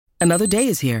Another day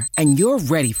is here, and you're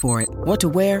ready for it. What to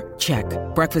wear? Check.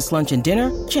 Breakfast, lunch, and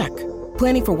dinner? Check.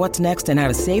 Planning for what's next and how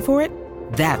to save for it?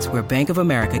 That's where Bank of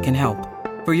America can help.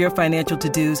 For your financial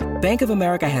to-dos, Bank of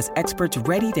America has experts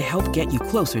ready to help get you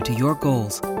closer to your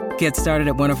goals. Get started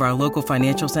at one of our local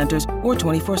financial centers or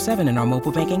 24/7 in our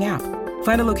mobile banking app.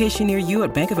 Find a location near you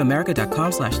at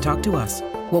bankofamerica.com/talktous.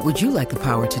 What would you like the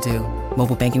power to do?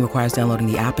 Mobile banking requires downloading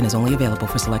the app and is only available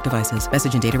for select devices.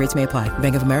 Message and data rates may apply.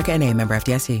 Bank of America N.A., member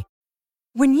FDIC.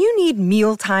 When you need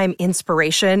mealtime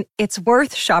inspiration, it's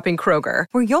worth shopping Kroger,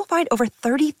 where you'll find over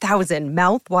 30,000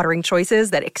 mouth-watering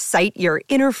choices that excite your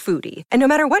inner foodie. And no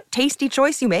matter what tasty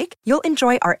choice you make, you'll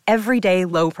enjoy our everyday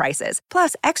low prices,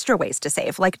 plus extra ways to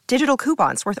save, like digital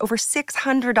coupons worth over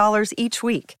 $600 each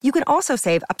week. You can also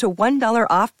save up to $1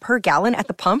 off per gallon at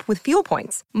the pump with fuel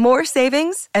points. More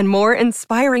savings and more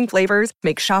inspiring flavors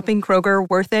make shopping Kroger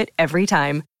worth it every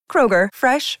time. Kroger,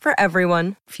 fresh for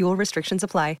everyone. Fuel restrictions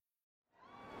apply.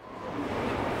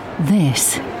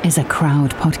 This is a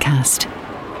Crowd podcast.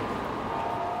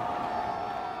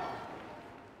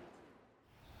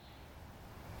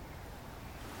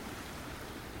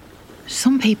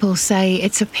 Some people say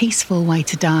it's a peaceful way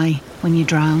to die when you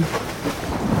drown.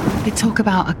 They talk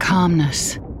about a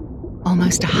calmness,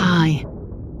 almost a high,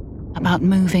 about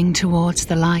moving towards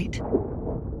the light.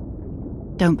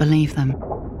 Don't believe them.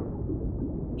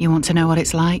 You want to know what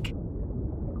it's like?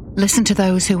 Listen to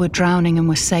those who were drowning and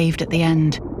were saved at the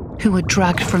end, who were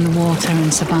dragged from the water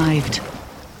and survived.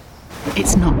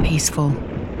 It's not peaceful.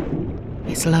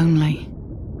 It's lonely.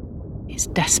 It's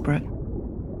desperate.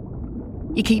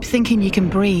 You keep thinking you can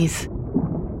breathe,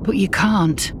 but you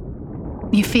can't.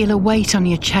 You feel a weight on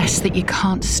your chest that you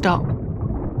can't stop.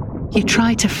 You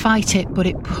try to fight it, but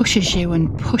it pushes you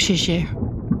and pushes you.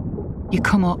 You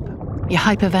come up, you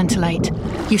hyperventilate,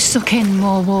 you suck in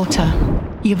more water.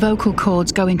 Your vocal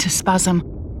cords go into spasm,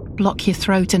 block your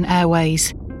throat and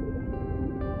airways.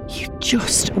 You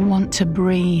just want to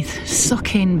breathe,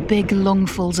 suck in big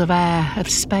lungfuls of air, of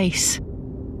space.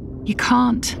 You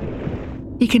can't.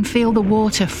 You can feel the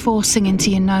water forcing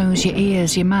into your nose, your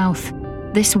ears, your mouth.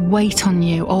 This weight on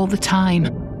you all the time,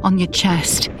 on your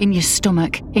chest, in your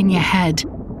stomach, in your head.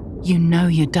 You know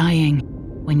you're dying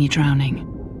when you're drowning.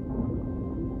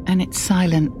 And it's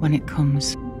silent when it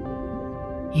comes.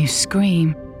 You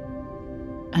scream,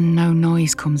 and no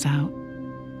noise comes out.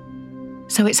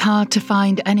 So it's hard to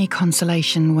find any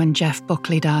consolation when Jeff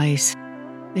Buckley dies.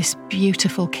 This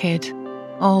beautiful kid,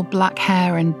 all black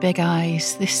hair and big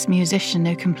eyes, this musician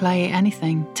who can play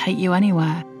anything, take you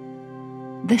anywhere.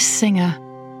 This singer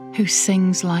who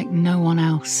sings like no one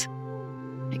else,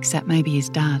 except maybe his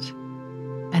dad.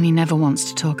 And he never wants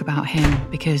to talk about him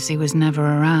because he was never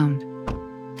around.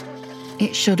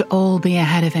 It should all be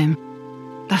ahead of him.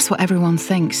 That's what everyone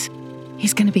thinks.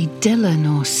 He's going to be Dylan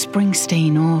or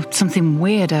Springsteen or something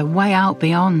weirder, way out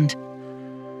beyond.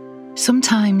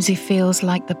 Sometimes he feels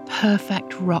like the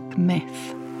perfect rock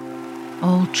myth.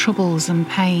 All troubles and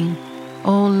pain,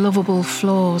 all lovable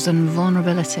flaws and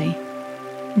vulnerability.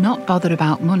 Not bothered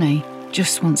about money,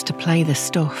 just wants to play the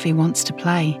stuff he wants to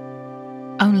play.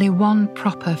 Only one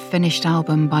proper finished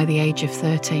album by the age of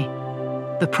 30.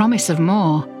 The promise of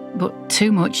more, but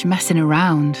too much messing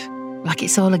around. Like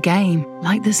it's all a game,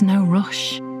 like there's no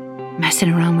rush.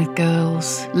 Messing around with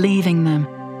girls, leaving them,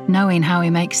 knowing how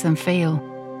he makes them feel.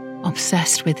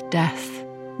 Obsessed with death,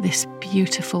 this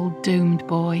beautiful doomed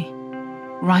boy.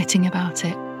 Writing about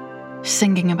it,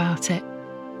 singing about it.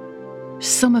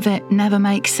 Some of it never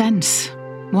makes sense.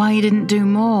 Why he didn't do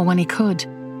more when he could.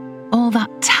 All that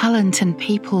talent and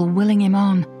people willing him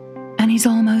on. And he's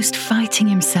almost fighting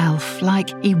himself,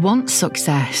 like he wants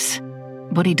success,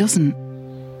 but he doesn't.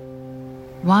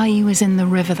 Why he was in the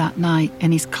river that night,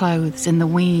 in his clothes, in the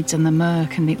weeds and the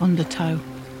murk and the undertow.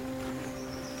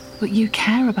 But you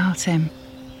care about him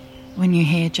when you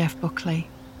hear Jeff Buckley.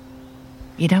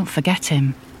 You don't forget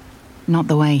him, not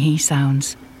the way he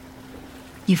sounds.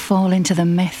 You fall into the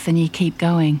myth and you keep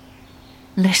going,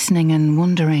 listening and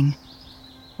wondering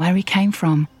where he came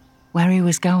from, where he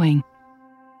was going,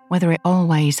 whether it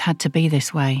always had to be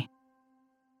this way.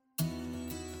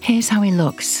 Here's how he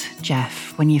looks,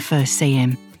 Jeff, when you first see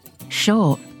him.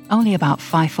 Short, only about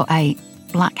 5'8",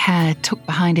 black hair tucked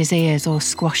behind his ears or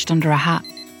squashed under a hat,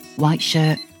 white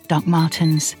shirt, Doc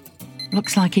Martens.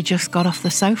 Looks like he just got off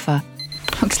the sofa.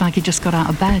 Looks like he just got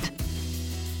out of bed.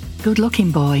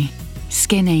 Good-looking boy,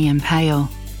 skinny and pale.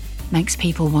 Makes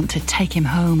people want to take him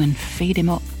home and feed him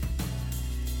up.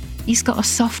 He's got a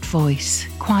soft voice,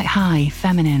 quite high,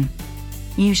 feminine.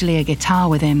 Usually a guitar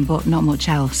with him, but not much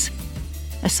else.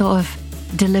 A sort of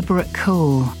deliberate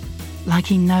cool, like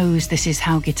he knows this is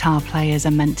how guitar players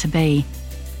are meant to be.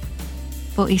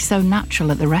 but he's so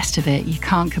natural at the rest of it, you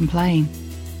can't complain.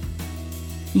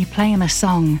 You play him a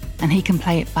song and he can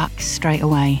play it back straight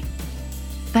away.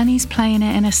 Then he's playing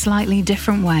it in a slightly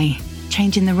different way,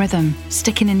 changing the rhythm,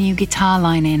 sticking a new guitar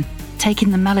line in,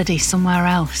 taking the melody somewhere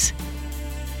else.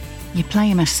 You play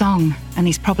him a song and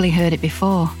he's probably heard it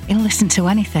before. He'll listen to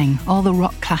anything, all the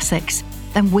rock classics,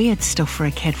 then weird stuff for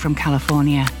a kid from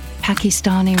California,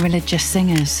 Pakistani religious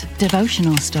singers,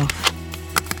 devotional stuff.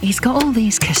 He's got all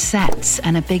these cassettes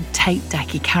and a big tape deck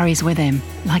he carries with him,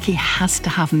 like he has to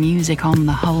have music on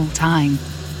the whole time.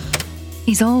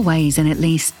 He's always in at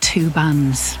least 2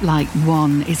 bands, like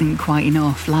one isn't quite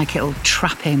enough, like it'll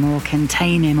trap him or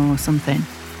contain him or something.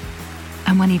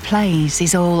 And when he plays,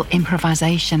 he's all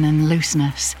improvisation and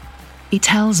looseness. He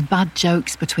tells bad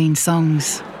jokes between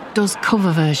songs, does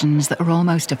cover versions that are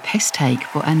almost a piss take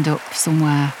but end up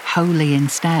somewhere holy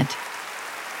instead.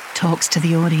 Talks to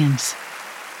the audience.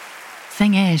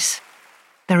 Thing is,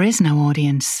 there is no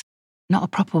audience, not a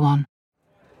proper one.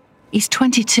 He's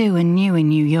 22 and new in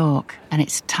New York, and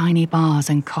it's tiny bars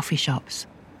and coffee shops.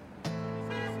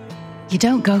 You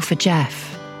don't go for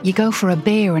Jeff, you go for a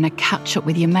beer and a catch-up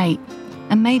with your mate,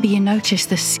 and maybe you notice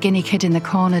the skinny kid in the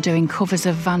corner doing covers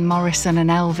of Van Morrison and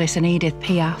Elvis and Edith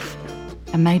Piaf,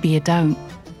 and maybe you don't.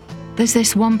 There's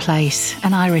this one place,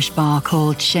 an Irish bar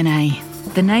called Shinné.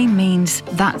 The name means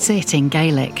that's it in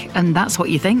Gaelic, and that's what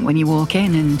you think when you walk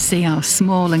in and see how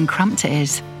small and cramped it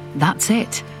is. That's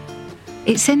it.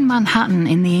 It's in Manhattan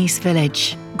in the East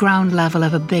Village, ground level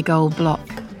of a big old block.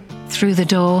 Through the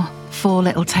door, 4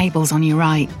 little tables on your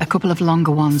right, a couple of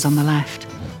longer ones on the left.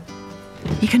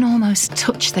 You can almost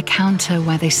touch the counter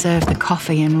where they serve the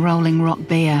coffee and Rolling Rock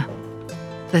beer.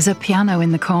 There's a piano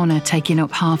in the corner taking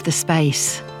up half the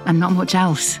space, and not much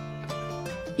else.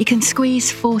 You can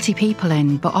squeeze 40 people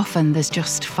in, but often there's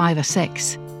just 5 or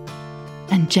 6.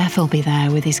 And Jeff will be there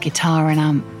with his guitar and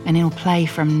amp, and he'll play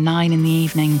from 9 in the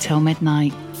evening till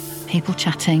midnight. People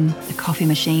chatting, the coffee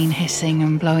machine hissing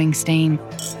and blowing steam.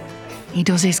 He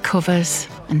does his covers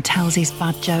and tells his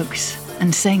bad jokes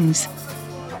and sings.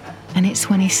 And it's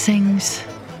when he sings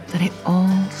that it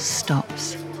all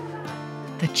stops.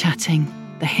 The chatting,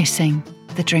 the hissing,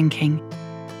 the drinking.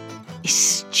 He's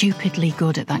stupidly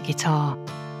good at that guitar.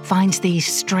 Finds these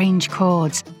strange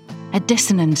chords, a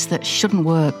dissonance that shouldn't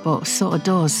work but sort of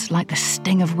does, like the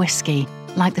sting of whiskey,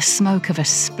 like the smoke of a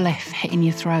spliff hitting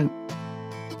your throat.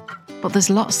 But there's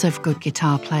lots of good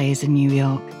guitar players in New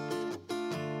York.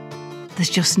 There's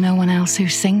just no one else who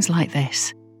sings like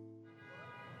this.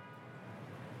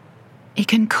 He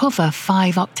can cover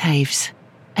 5 octaves,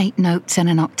 8 notes in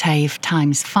an octave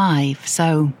times 5,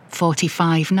 so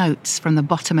 45 notes from the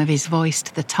bottom of his voice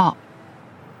to the top.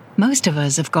 Most of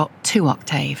us have got 2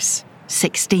 octaves,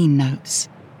 16 notes.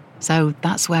 So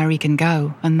that's where he can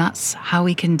go, and that's how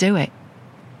he can do it.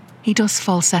 He does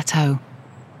falsetto,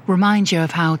 reminds you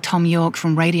of how Tom York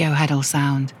from Radiohead will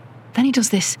sound. Then he does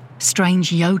this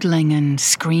strange yodeling and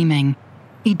screaming.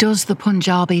 He does the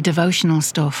Punjabi devotional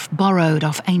stuff borrowed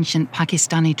off ancient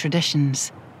Pakistani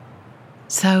traditions.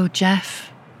 So,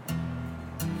 Jeff,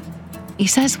 he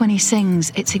says when he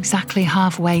sings, it's exactly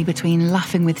halfway between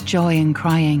laughing with joy and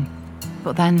crying.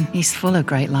 But then he's full of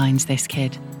great lines, this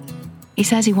kid. He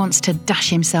says he wants to dash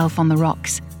himself on the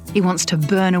rocks. He wants to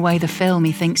burn away the film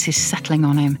he thinks is settling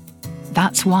on him.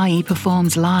 That's why he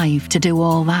performs live, to do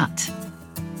all that.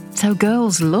 So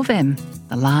girls love him.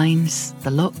 The lines,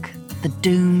 the look, the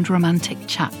doomed romantic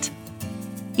chat.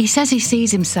 He says he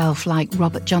sees himself like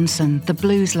Robert Johnson, the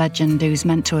blues legend who's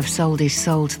meant to have sold his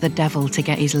soul to the devil to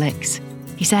get his licks.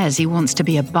 He says he wants to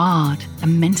be a bard, a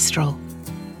minstrel.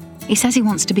 He says he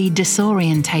wants to be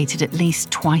disorientated at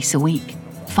least twice a week,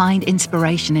 find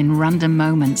inspiration in random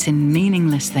moments, in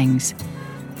meaningless things.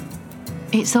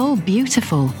 It's all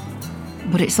beautiful,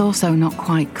 but it's also not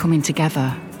quite coming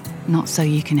together, not so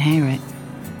you can hear it.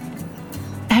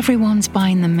 Everyone's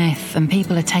buying the myth and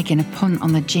people are taking a punt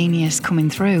on the genius coming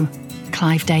through.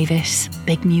 Clive Davis,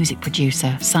 big music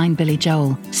producer, signed Billy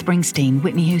Joel, Springsteen,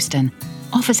 Whitney Houston,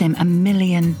 offers him $1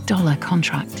 million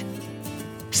contract.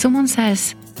 Someone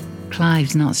says,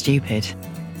 Clive's not stupid.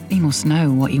 He must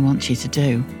know what he wants you to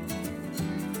do.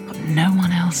 But no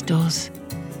one else does.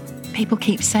 People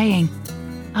keep saying,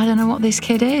 I don't know what this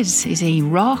kid is. Is he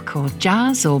rock or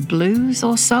jazz or blues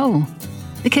or soul?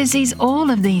 Because he's all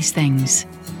of these things,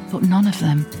 but none of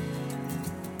them.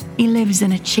 He lives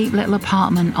in a cheap little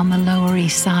apartment on the Lower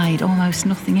East Side, almost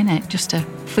nothing in it, just a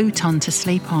futon to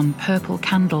sleep on, purple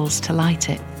candles to light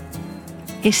it.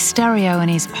 His stereo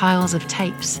and his piles of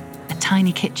tapes, a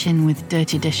tiny kitchen with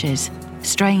dirty dishes,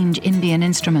 strange Indian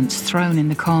instruments thrown in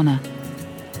the corner.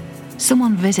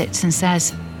 Someone visits and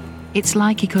says, It's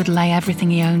like he could lay everything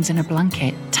he owns in a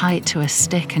blanket, tie it to a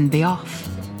stick and be off.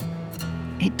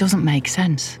 It doesn't make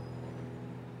sense.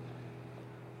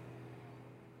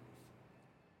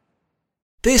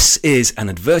 This is an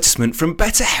advertisement from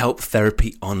BetterHelp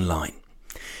Therapy Online.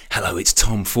 Hello, it's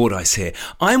Tom Fordyce here.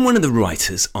 I'm one of the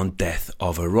writers on Death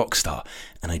of a Rockstar,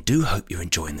 and I do hope you're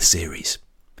enjoying the series.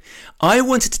 I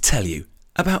wanted to tell you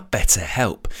about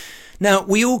BetterHelp. Now,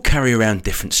 we all carry around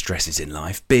different stresses in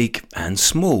life, big and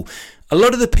small. A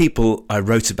lot of the people I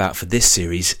wrote about for this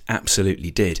series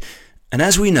absolutely did. And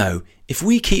as we know, if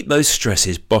we keep those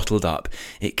stresses bottled up,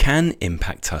 it can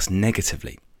impact us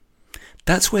negatively.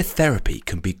 That's where therapy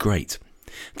can be great.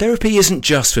 Therapy isn't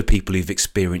just for people who've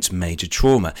experienced major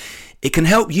trauma. It can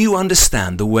help you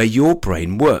understand the way your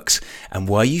brain works and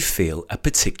why you feel a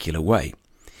particular way.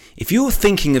 If you're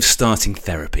thinking of starting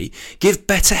therapy, give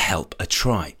BetterHelp a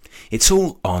try. It's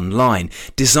all online,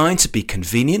 designed to be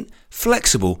convenient,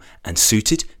 flexible, and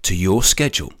suited to your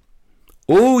schedule.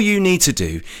 All you need to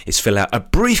do is fill out a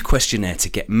brief questionnaire to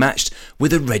get matched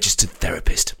with a registered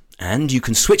therapist. And you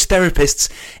can switch therapists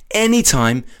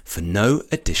anytime for no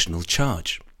additional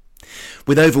charge.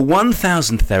 With over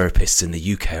 1,000 therapists in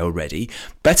the UK already,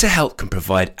 BetterHelp can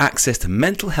provide access to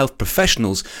mental health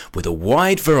professionals with a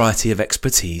wide variety of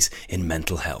expertise in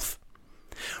mental health.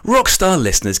 Rockstar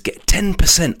listeners get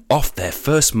 10% off their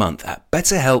first month at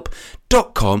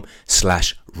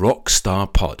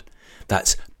betterhelp.com/rockstarpod.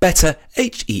 That's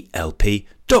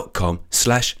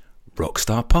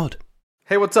betterhelp.com/rockstarpod.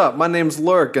 Hey, what's up? My name's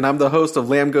Lurk, and I'm the host of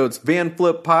Lambgoat's Van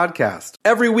Flip podcast.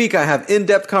 Every week, I have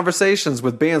in-depth conversations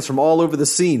with bands from all over the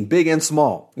scene, big and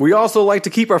small. We also like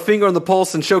to keep our finger on the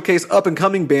pulse and showcase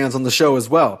up-and-coming bands on the show as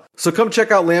well. So come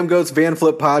check out Lambgoat's Van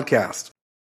Flip podcast.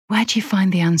 Where do you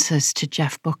find the answers to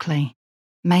Jeff Buckley?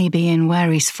 Maybe in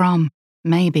where he's from,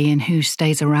 maybe in who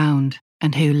stays around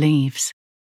and who leaves.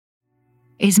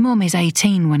 His mum is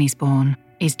 18 when he's born.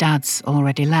 His dad's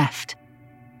already left.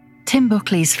 Tim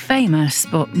Buckley's famous,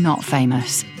 but not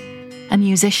famous. A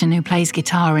musician who plays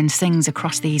guitar and sings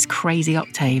across these crazy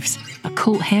octaves. A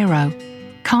cult hero.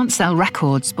 Can't sell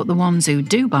records, but the ones who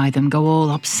do buy them go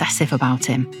all obsessive about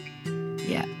him.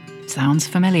 Yeah, sounds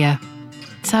familiar.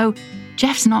 So,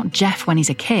 Jeff's not Jeff when he's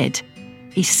a kid.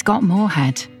 He's Scott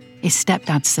Moorhead, his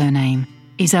stepdad's surname,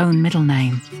 his own middle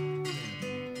name.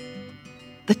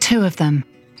 The two of them,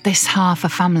 this half a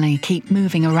family, keep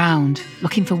moving around,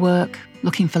 looking for work,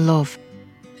 looking for love.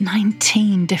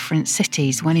 19 different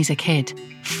cities when he's a kid,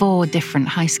 4 different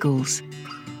high schools.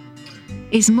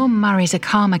 His mum marries a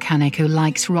car mechanic who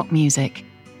likes rock music.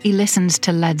 He listens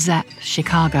to Led Zepp,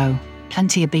 Chicago,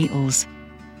 plenty of Beatles.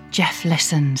 Jeff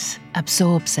listens,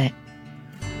 absorbs it.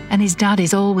 And his dad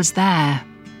is always there,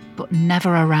 but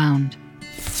never around.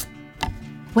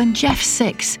 When Jeff's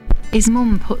 6, his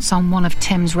mum puts on one of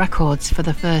Tim's records for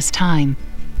the first time.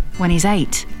 When he's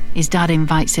 8, his dad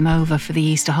invites him over for the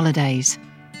Easter holidays.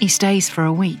 He stays for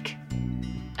a week,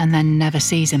 and then never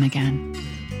sees him again.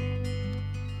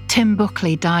 Tim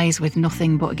Buckley dies with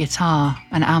nothing but a guitar,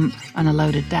 an amp, and a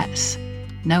load of debts.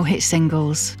 No hit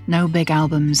singles, no big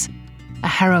albums, a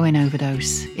heroin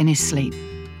overdose in his sleep,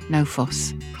 no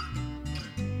fuss.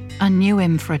 I knew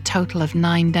him for a total of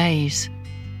 9 days.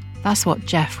 That's what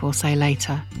Jeff will say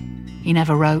later. He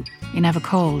never wrote, he never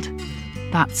called.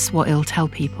 That's what he'll tell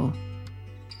people.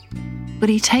 But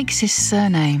he takes his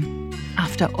surname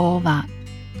after all that,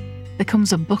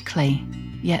 becomes a Buckley,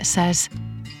 yet says,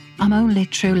 I'm only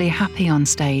truly happy on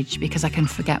stage because I can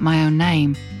forget my own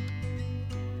name.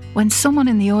 When someone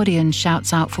in the audience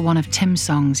shouts out for one of Tim's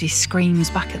songs, he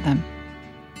screams back at them.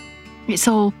 It's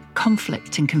all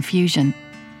conflict and confusion.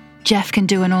 Jeff can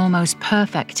do an almost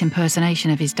perfect impersonation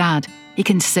of his dad. He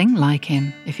can sing like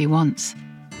him if he wants.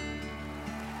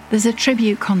 There's a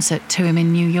tribute concert to him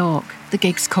in New York. The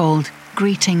gig's called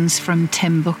Greetings from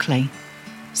Tim Buckley,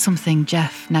 something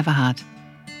Jeff never had.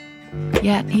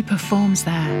 Yet he performs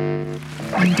there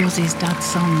and does his dad's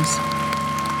songs.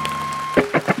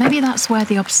 Maybe that's where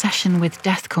the obsession with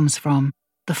death comes from,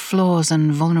 the flaws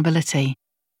and vulnerability,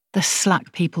 the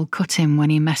slack people cut him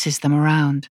when he messes them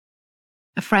around.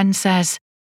 A friend says,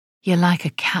 you're like a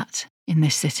cat in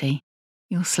this city.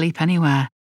 You'll sleep anywhere.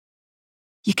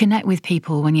 You connect with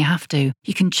people when you have to.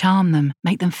 You can charm them,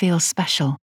 make them feel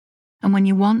special. And when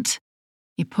you want,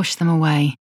 you push them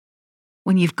away.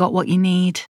 When you've got what you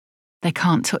need, they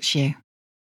can't touch you.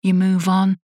 You move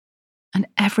on, and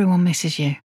everyone misses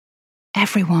you.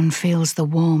 Everyone feels the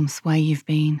warmth where you've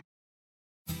been.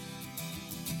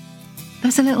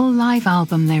 There's a little live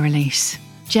album they release,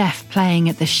 Jeff playing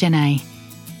at the Shinee,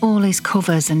 all his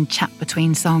covers and chat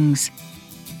between songs.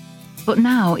 But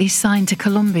now he's signed to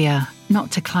Columbia,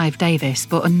 not to Clive Davis,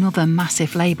 but another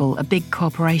massive label, a big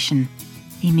corporation.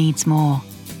 He needs more.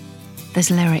 There's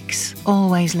lyrics,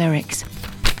 always lyrics.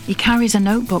 He carries a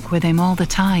notebook with him all the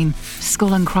time,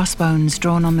 skull and crossbones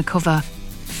drawn on the cover,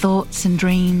 thoughts and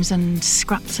dreams and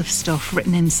scraps of stuff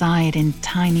written inside in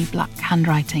tiny black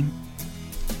handwriting.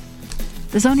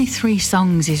 There's only 3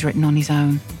 songs he's written on his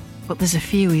own, but there's a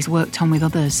few he's worked on with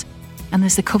others, and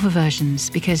there's the cover versions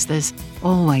because there's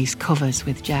always covers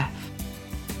with Jeff.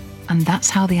 And that's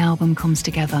how the album comes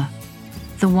together,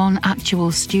 the one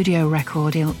actual studio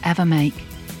record he'll ever make.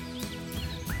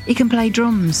 He can play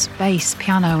drums, bass,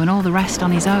 piano and all the rest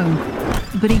on his own,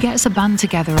 but he gets a band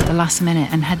together at the last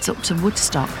minute and heads up to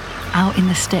Woodstock, out in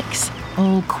the sticks,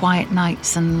 all quiet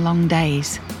nights and long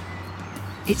days.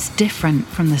 It's different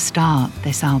from the start,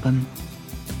 this album.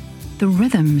 The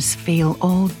rhythms feel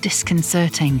all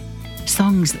disconcerting,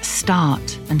 songs that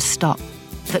start and stop,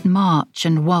 that march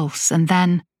and waltz and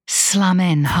then slam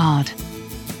in hard.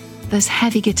 There's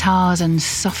heavy guitars and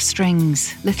soft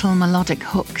strings, little melodic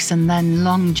hooks and then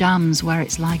long jams where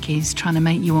it's like he's trying to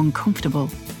make you uncomfortable,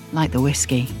 like the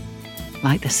whiskey,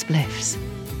 like the spliffs.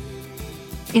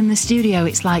 In the studio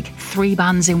it's like 3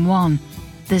 bands in one.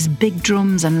 There's big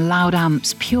drums and loud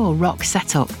amps, pure rock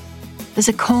setup. There's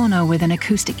a corner with an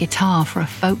acoustic guitar for a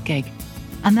folk gig.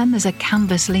 And then there's a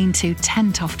canvas lean-to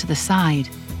tent off to the side.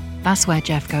 That's where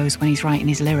Jeff goes when he's writing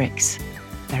his lyrics.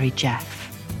 Very Jeff.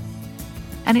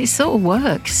 And it sort of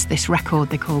works, this record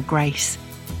they call Grace.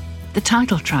 The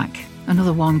title track,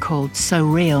 another one called So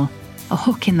Real, a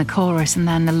hook in the chorus and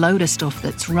then a load of stuff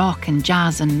that's rock and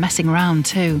jazz and messing around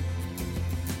too.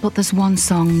 But there's one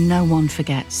song no one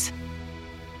forgets.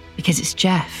 Because it's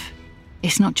Jeff.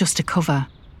 It's not just a cover.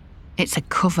 It's a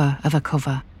cover of a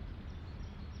cover.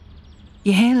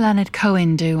 You hear Leonard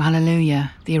Cohen do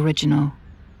Hallelujah, the original,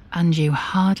 and you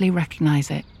hardly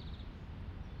recognise it.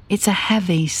 It's a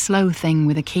heavy, slow thing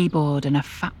with a keyboard and a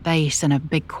fat bass and a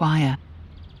big choir.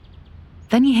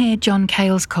 Then you hear John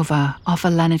Cale's cover off a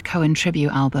Leonard Cohen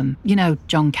tribute album. You know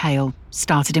John Cale,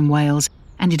 started in Wales,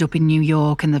 ended up in New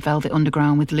York and the Velvet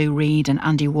Underground with Lou Reed and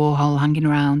Andy Warhol hanging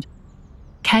around.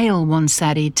 Cale once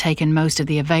said he'd taken most of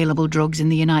the available drugs in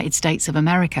the United States of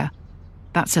America.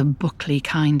 That's a Buckley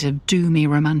kind of doomy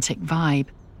romantic vibe.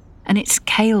 And it's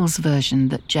Cale's version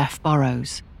that Jeff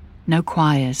borrows. No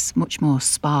choirs, much more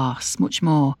sparse, much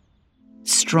more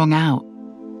strung out.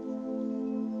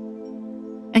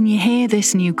 And you hear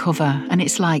this new cover and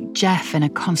it's like Jeff in a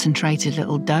concentrated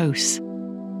little dose.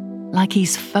 Like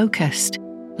he's focused,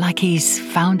 like he's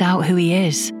found out who he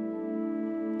is.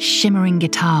 Shimmering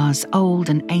guitars, old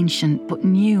and ancient, but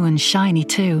new and shiny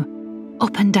too.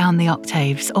 Up and down the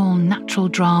octaves, all natural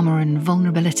drama and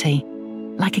vulnerability.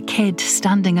 Like a kid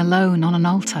standing alone on an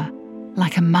altar.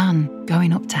 Like a man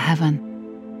going up to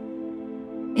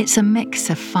heaven. It's a mix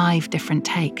of 5 different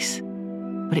takes,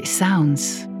 but it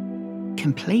sounds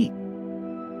complete.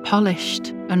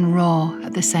 Polished and raw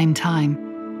at the same time.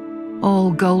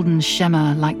 All golden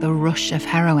shimmer like the rush of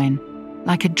heroin,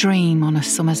 like a dream on a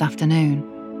summer's afternoon.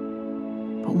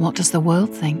 But what does the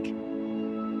world think?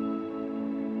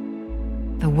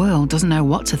 The world doesn't know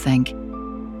what to think.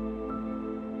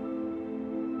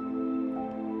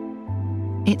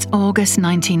 It's August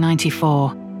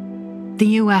 1994. The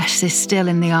US is still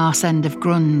in the arse end of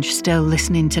grunge, still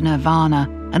listening to Nirvana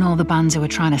and all the bands who are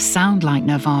trying to sound like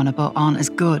Nirvana but aren't as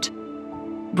good.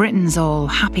 Britain's all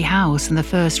happy house and the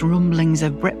first rumblings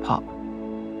of Britpop.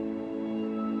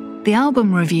 The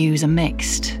album reviews are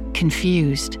mixed,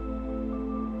 confused.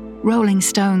 Rolling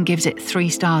Stone gives it 3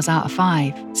 stars out of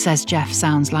 5, says Jeff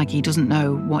sounds like he doesn't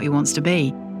know what he wants to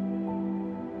be.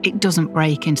 It doesn't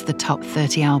break into the top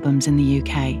 30 albums in the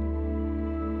UK.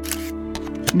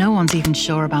 No one's even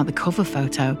sure about the cover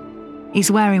photo. He's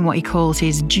wearing what he calls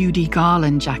his Judy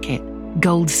Garland jacket,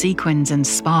 gold sequins and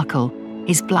sparkle.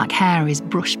 His black hair is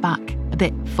brushed back, a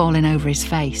bit falling over his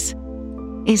face.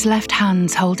 His left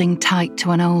hand's holding tight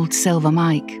to an old silver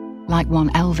mic, like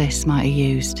one Elvis might have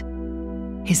used.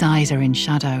 His eyes are in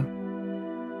shadow.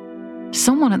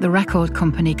 Someone at the record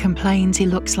company complains he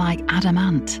looks like Adam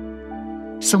Ant.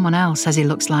 Someone else says he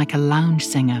looks like a lounge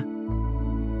singer.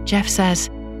 Jeff says,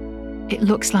 "It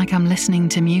looks like I'm listening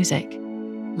to music,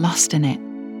 lost in it."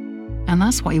 And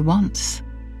that's what he wants,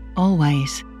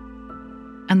 always.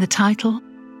 And the title?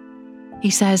 He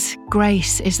says,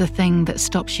 grace is the thing that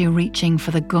stops you reaching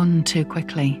for the gun too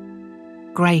quickly.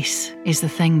 Grace is the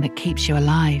thing that keeps you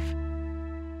alive.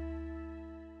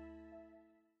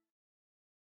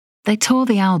 They tour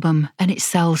the album and it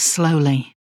sells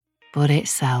slowly, but it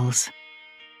sells.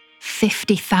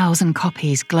 50,000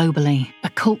 copies globally, a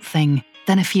cult thing,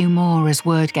 then a few more as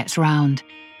word gets round.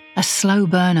 A slow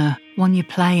burner, one you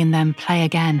play and then play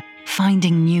again,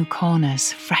 finding new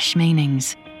corners, fresh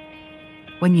meanings.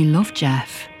 When you love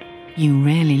Jeff, you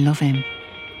really love him.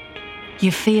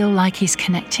 You feel like he's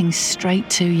connecting straight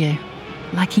to you,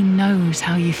 like he knows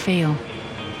how you feel.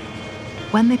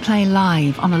 When they play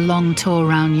live on a long tour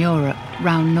round Europe,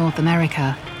 round North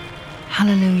America,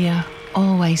 Hallelujah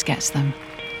always gets them.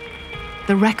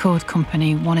 The record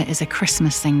company want it as a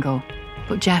Christmas single,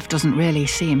 but Jeff doesn't really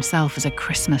see himself as a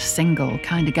Christmas single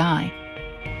kind of guy.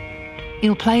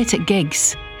 He'll play it at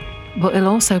gigs, but he'll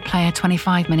also play a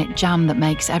 25-minute jam that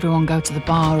makes everyone go to the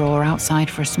bar or outside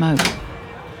for a smoke.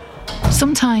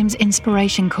 Sometimes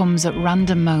inspiration comes at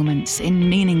random moments in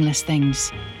meaningless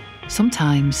things.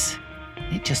 Sometimes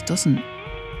it just doesn't.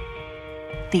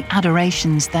 The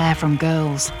adoration's there from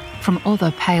girls, from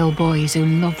other pale boys who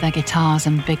love their guitars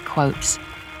and big quotes.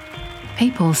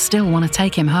 People still want to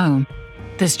take him home.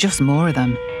 There's just more of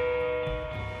them.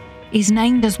 He's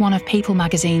named as one of People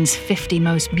magazine's 50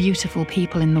 most beautiful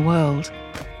people in the world.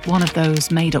 One of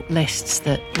those made-up lists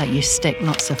that let you stick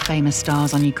lots of famous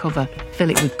stars on your cover,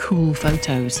 fill it with cool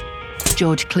photos.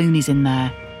 George Clooney's in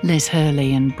there, Liz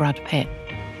Hurley and Brad Pitt.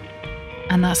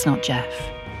 And that's not Jeff,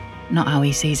 not how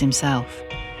he sees himself.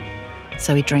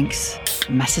 So he drinks,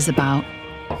 messes about,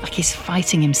 like he's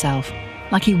fighting himself,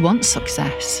 like he wants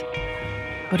success.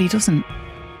 But he doesn't.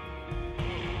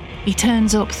 He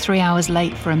turns up 3 hours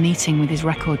late for a meeting with his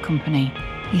record company.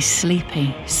 He's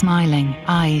sleepy, smiling,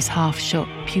 eyes half shut,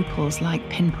 pupils like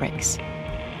pinpricks.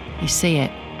 You see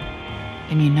it,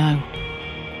 and you know.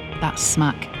 That's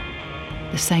smack.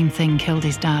 The same thing killed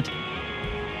his dad.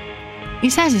 He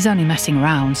says he's only messing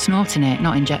around, snorting it,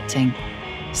 not injecting.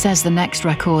 Says the next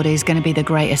record is going to be the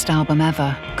greatest album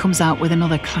ever. Comes out with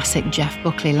another classic Jeff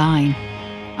Buckley line.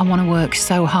 I want to work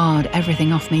so hard,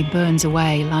 everything off me burns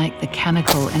away like the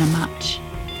chemical in a match.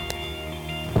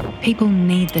 People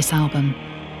need this album.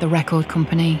 The record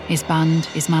company, his band,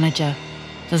 his manager.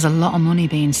 There's a lot of money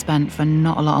being spent for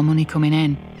not a lot of money coming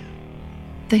in.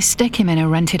 They stick him in a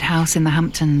rented house in the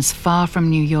Hamptons, far from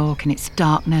New York and its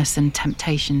darkness and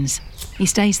temptations. He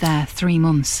stays there 3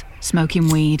 months, smoking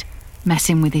weed,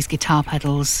 messing with his guitar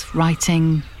pedals,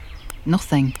 writing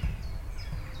nothing.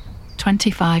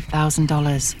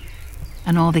 $25,000,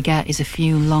 and all they get is a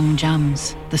few long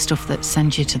jams, the stuff that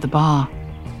sends you to the bar.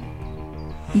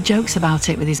 He jokes about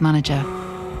it with his manager.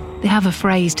 They have a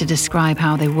phrase to describe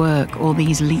how they work, all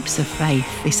these leaps of faith.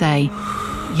 They say,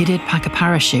 "You did pack a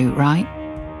parachute, right?"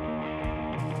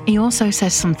 He also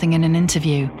says something in an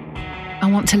interview. "I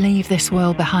want to leave this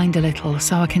world behind a little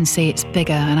so I can see it's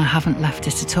bigger and I haven't left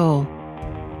it at all."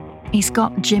 He's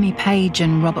got Jimmy Page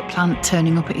and Robert Plant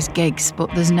turning up at his gigs,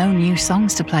 but there's no new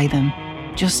songs to play them.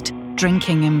 Just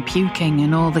drinking and puking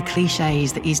and all the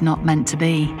cliches that he's not meant to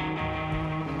be.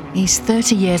 He's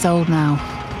 30 years old now.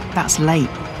 That's late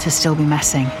to still be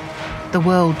messing. The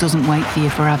world doesn't wait for you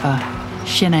forever.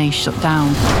 Chiney's shut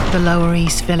down. The Lower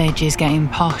East Village is getting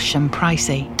posh and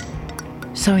pricey.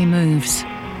 So he moves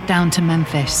down to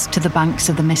Memphis, to the banks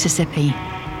of the Mississippi.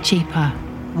 Cheaper,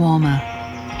 warmer,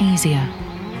 easier.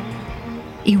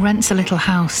 He rents a little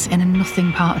house in a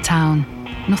nothing part of town.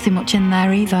 Nothing much in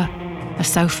there either. A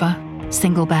sofa,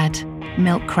 single bed,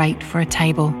 milk crate for a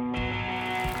table.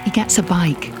 He gets a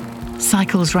bike,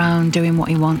 cycles round doing what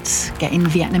he wants, getting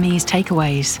Vietnamese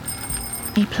takeaways.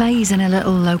 He plays in a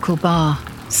little local bar,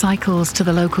 cycles to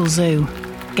the local zoo,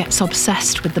 gets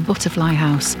obsessed with the butterfly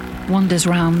house, wanders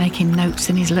round making notes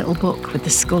in his little book with the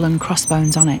skull and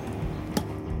crossbones on it.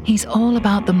 He's all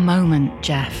about the moment,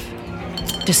 Jeff.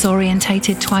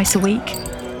 Disorientated twice a week?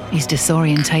 He's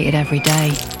disorientated every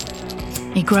day.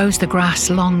 He grows the grass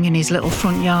long in his little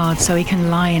front yard so he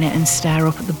can lie in it and stare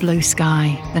up at the blue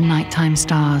sky, the nighttime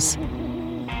stars.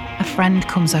 A friend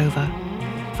comes over,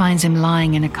 finds him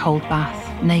lying in a cold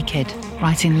bath, naked,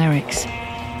 writing lyrics.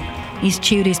 He's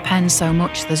chewed his pen so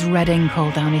much there's red ink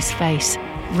all down his face,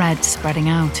 red spreading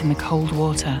out in the cold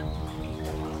water.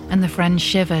 And the friend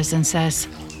shivers and says,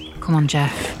 "Come on,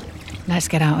 Jeff, let's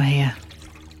get out of here."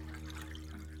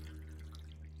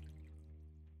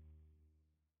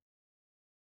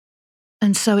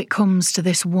 And so it comes to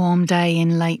this warm day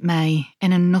in late May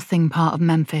in a nothing part of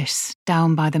Memphis,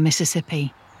 down by the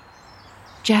Mississippi.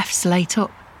 Jeff's late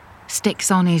up,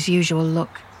 sticks on his usual look,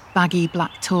 baggy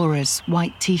black tourers,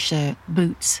 white t-shirt,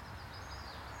 boots.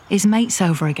 His mate's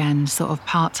over again, sort of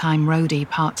part-time roadie,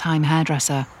 part-time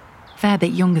hairdresser, fair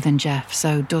bit younger than Jeff,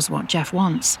 so does what Jeff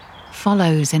wants,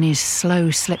 follows in his slow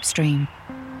slipstream.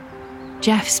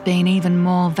 Jeff's been even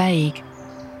more vague.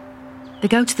 They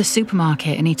go to the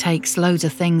supermarket and he takes loads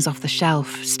of things off the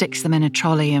shelf, sticks them in a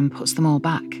trolley and puts them all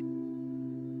back.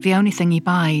 The only thing he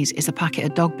buys is a packet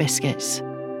of dog biscuits.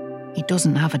 he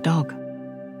doesn't have a dog.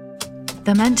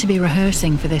 They're meant to be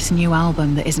rehearsing for this new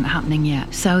album that isn't happening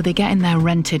yet, so they get in their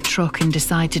rented truck and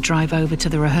decide to drive over to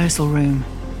the rehearsal room.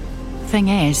 Thing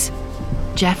is,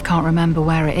 Jeff can't remember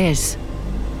where it is.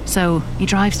 So he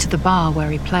drives to the bar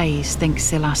where he plays, thinks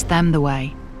he'll ask them the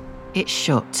way. It's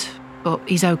shut, but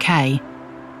he's okay.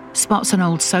 Spots an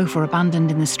old sofa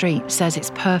abandoned in the street, says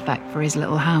it's perfect for his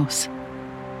little house.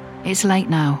 It's late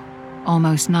now,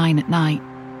 almost 9 at night.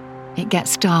 It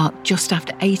gets dark just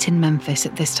after 8 in Memphis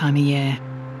at this time of year.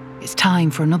 It's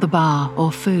time for another bar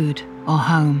or food or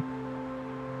home.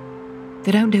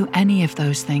 They don't do any of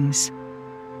those things.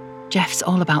 Jeff's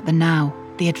all about the now,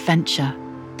 the adventure,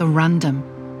 the random.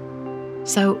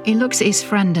 So he looks at his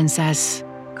friend and says,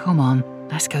 "Come on,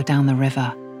 let's go down the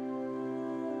river."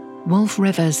 Wolf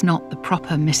River's not the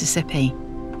proper Mississippi.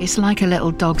 It's like a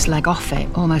little dog's leg off it,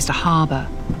 almost a harbour.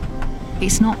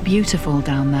 It's not beautiful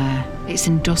down there. It's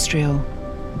industrial.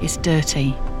 It's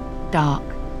dirty, dark.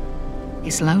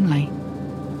 It's lonely.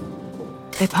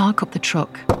 They park up the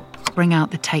truck, bring out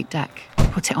the tape deck,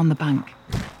 put it on the bank.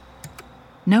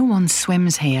 No one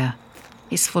swims here.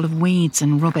 It's full of weeds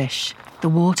and rubbish. The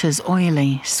water's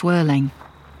oily, swirling.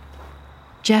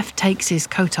 Jeff takes his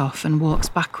coat off and walks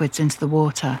backwards into the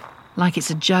water, like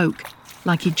it's a joke,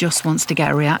 like he just wants to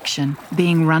get a reaction,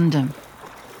 being random.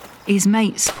 His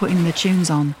mate's putting the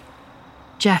tunes on.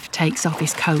 Jeff takes off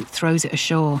his coat, throws it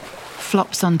ashore,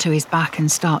 flops onto his back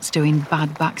and starts doing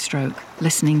bad backstroke,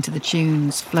 listening to the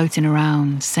tunes, floating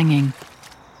around, singing.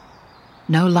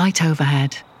 No light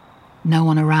overhead, no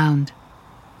one around.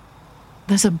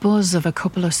 There's a buzz of a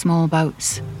couple of small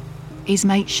boats. His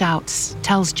mate shouts,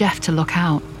 tells Jeff to look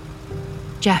out.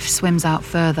 Jeff swims out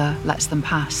further, lets them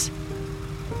pass.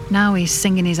 Now he's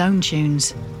singing his own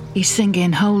tunes. He's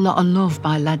singing Whole Lot of Love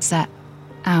by Led Zepp,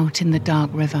 out in the dark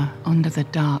river under the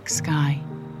dark sky.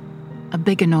 A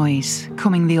bigger noise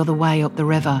coming the other way up the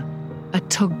river, a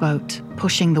tugboat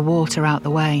pushing the water out the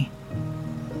way.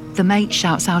 The mate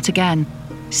shouts out again,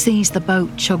 sees the boat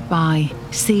chug by,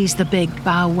 sees the big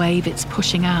bow wave it's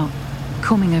pushing out,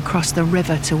 coming across the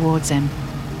river towards him.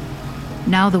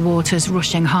 Now the water's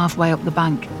rushing halfway up the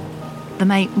bank. The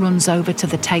mate runs over to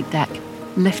the tape deck,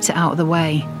 lifts it out of the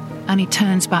way, and he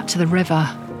turns back to the river.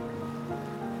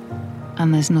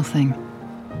 And there's nothing.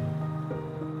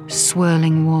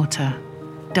 Swirling water,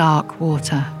 dark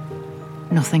water,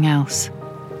 nothing else.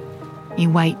 He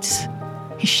waits,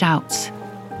 he shouts.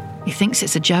 He thinks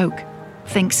it's a joke.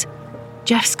 Thinks,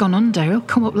 Jeff's gone under, he'll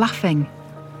come up laughing.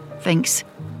 Thinks,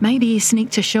 maybe he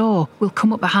sneaked ashore, will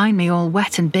come up behind me all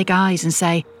wet and big eyes and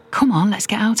say, "Come on, let's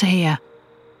get out of here."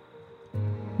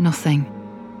 Nothing.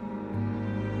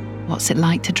 What's it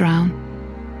like to drown?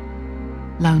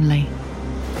 Lonely.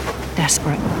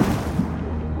 Desperate.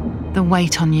 The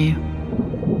weight on you.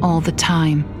 All the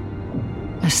time.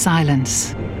 A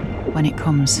silence when it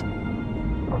comes.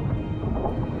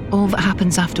 All that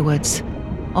happens afterwards.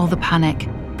 All the panic,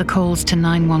 the calls to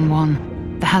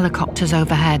 911, the helicopters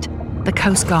overhead, the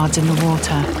Coast Guards in the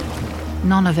water.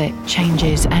 None of it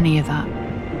changes any of that.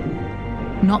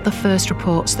 Not the first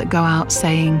reports that go out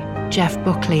saying Jeff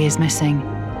Buckley is missing.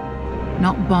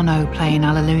 Not Bono playing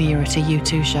Hallelujah at a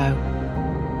U2 show.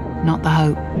 Not the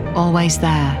hope, always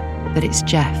there, that it's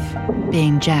Jeff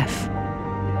being Jeff.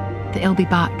 That he'll be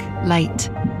back late,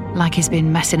 like he's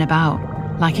been messing about,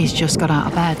 like he's just got out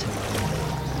of bed.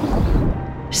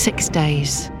 6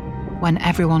 days, when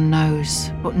everyone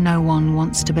knows, but no one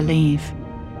wants to believe.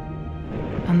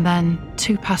 And then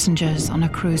 2 passengers on a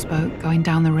cruise boat going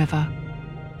down the river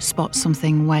spot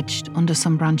something wedged under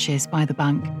some branches by the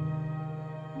bank.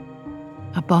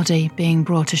 A body being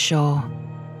brought ashore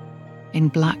in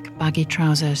black baggy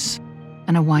trousers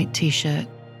and a white t-shirt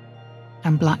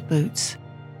and black boots.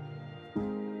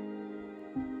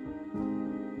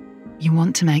 You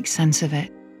want to make sense of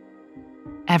it.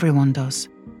 Everyone does.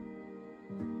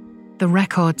 The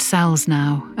record sells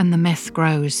now and the myth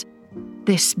grows.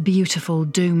 This beautiful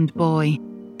doomed boy,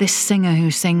 this singer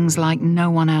who sings like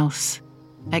no one else,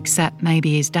 except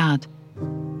maybe his dad.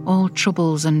 All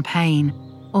troubles and pain,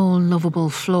 all lovable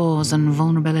flaws and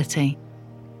vulnerability.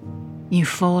 You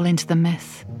fall into the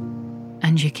myth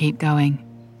and you keep going,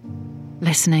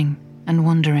 listening and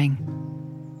wondering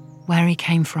where he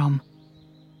came from,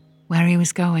 where he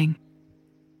was going,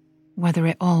 whether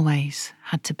it always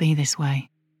had to be this way.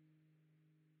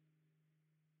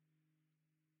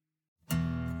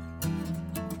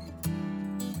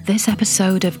 This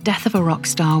episode of Death of a Rock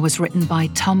Star was written by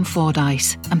Tom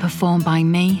Fordyce and performed by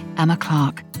me, Emma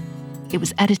Clark. It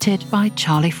was edited by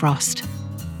Charlie Frost.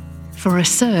 For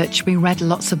research, we read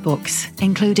lots of books,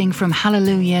 including From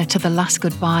Hallelujah to The Last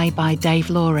Goodbye by Dave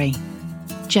Laurie.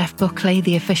 Jeff Buckley,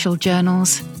 The Official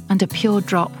Journals, and A Pure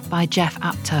Drop by Jeff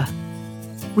Apter.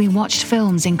 We watched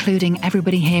films including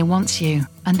Everybody Here Wants You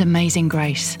and Amazing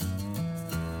Grace.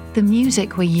 The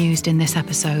music we used in this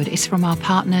episode is from our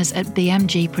partners at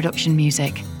BMG Production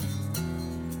Music.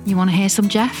 You want to hear some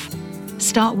Jeff?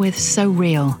 Start with So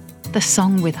Real, the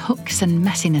song with hooks and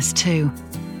messiness too.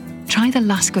 Try The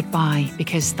Last Goodbye,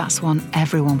 because that's one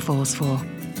everyone falls for.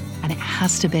 And it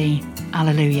has to be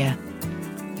Alleluia.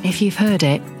 If you've heard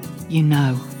it, you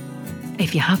know.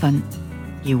 If you haven't,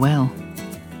 you will.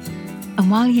 And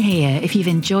while you're here, if you've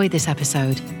enjoyed this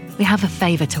episode, we have a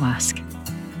favour to ask.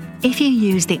 If you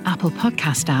use the Apple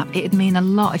Podcast app, it'd mean a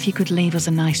lot if you could leave us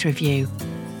a nice review.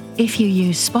 If you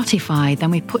use Spotify,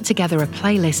 then we put together a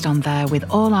playlist on there with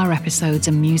all our episodes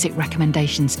and music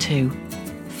recommendations too.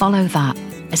 Follow that,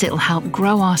 as it'll help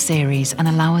grow our series and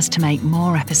allow us to make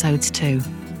more episodes too.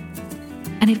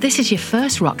 And if this is your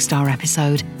first Rockstar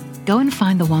episode, go and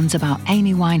find the ones about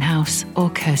Amy Winehouse or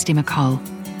Kirsty MacColl.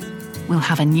 We'll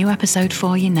have a new episode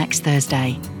for you next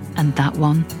Thursday, and that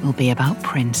one will be about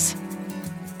Prince.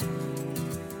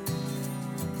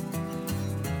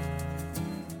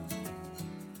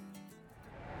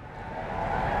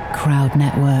 Crowd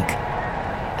Network,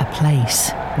 a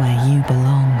place where you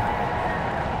belong.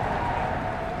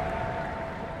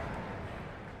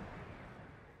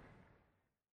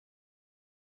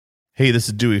 Hey, this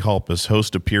is Dewey Halpus,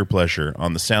 host of Peer Pleasure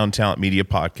on the Sound Talent Media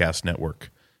Podcast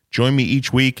Network. Join me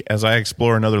each week as I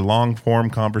explore another long-form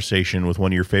conversation with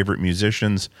one of your favorite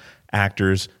musicians,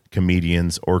 actors,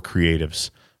 comedians, or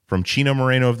creatives. From Chino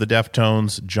Moreno of the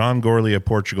Deftones, John Gorley of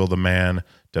Portugal the Man,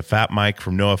 to Fat Mike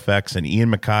from NoFX and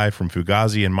Ian MacKaye from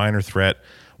Fugazi and Minor Threat,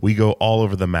 we go all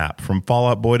over the map. From Fall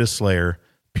Out Boy to Slayer,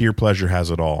 Peer Pleasure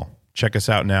has it all. Check us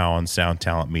out now on Sound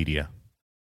Talent Media.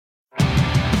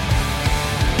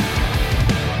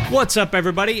 What's up,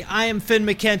 everybody? I am Finn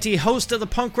McKenty, host of the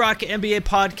Punk Rock MBA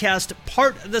podcast,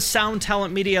 part of the Sound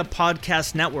Talent Media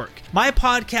Podcast Network. My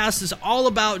podcast is all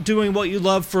about doing what you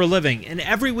love for a living, and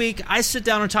every week I sit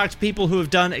down and talk to people who have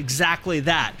done exactly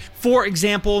that. For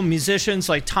example, musicians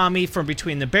like Tommy from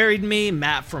Between the Buried and Me,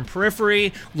 Matt from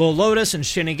Periphery, Lil Lotus and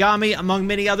Shinigami, among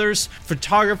many others,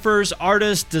 photographers,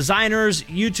 artists, designers,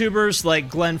 YouTubers like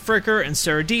Glenn Fricker and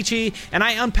Sarah Dici, and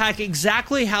I unpack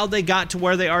exactly how they got to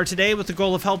where they are today with the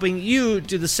goal of helping you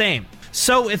do the same.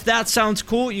 So if that sounds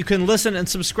cool, you can listen and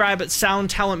subscribe at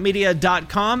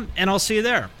soundtalentmedia.com, and I'll see you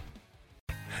there.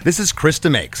 This is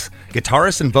Krista Makes,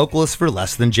 guitarist and vocalist for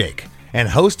Less Than Jake, and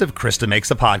host of Krista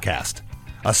Makes a Podcast,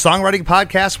 a songwriting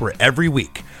podcast where every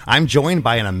week I'm joined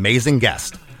by an amazing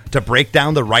guest to break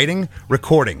down the writing,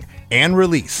 recording, and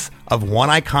release of one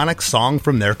iconic song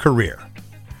from their career.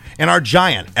 In our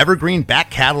giant evergreen back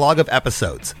catalog of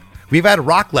episodes, we've had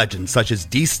rock legends such as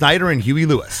Dee Snider and Huey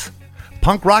Lewis,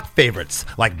 punk rock favorites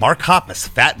like Mark Hoppus,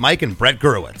 Fat Mike, and Brett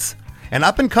Gurewitz, and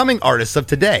up-and-coming artists of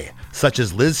today such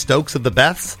as Liz Stokes of the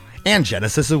Beths and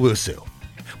Genesis Owusu.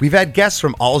 We've had guests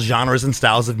from all genres and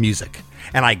styles of music,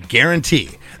 and I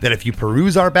guarantee that if you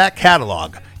peruse our back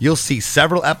catalog, you'll see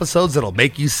several episodes that'll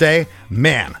make you say,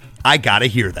 man, I gotta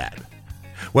hear that.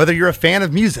 Whether you're a fan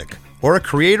of music or a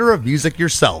creator of music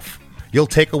yourself, you'll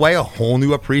take away a whole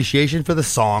new appreciation for the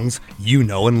songs you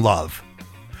know and love.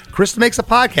 Krista Makes a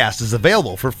Podcast is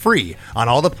available for free on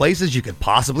all the places you could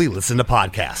possibly listen to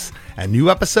podcasts, and new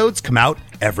episodes come out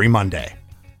every Monday.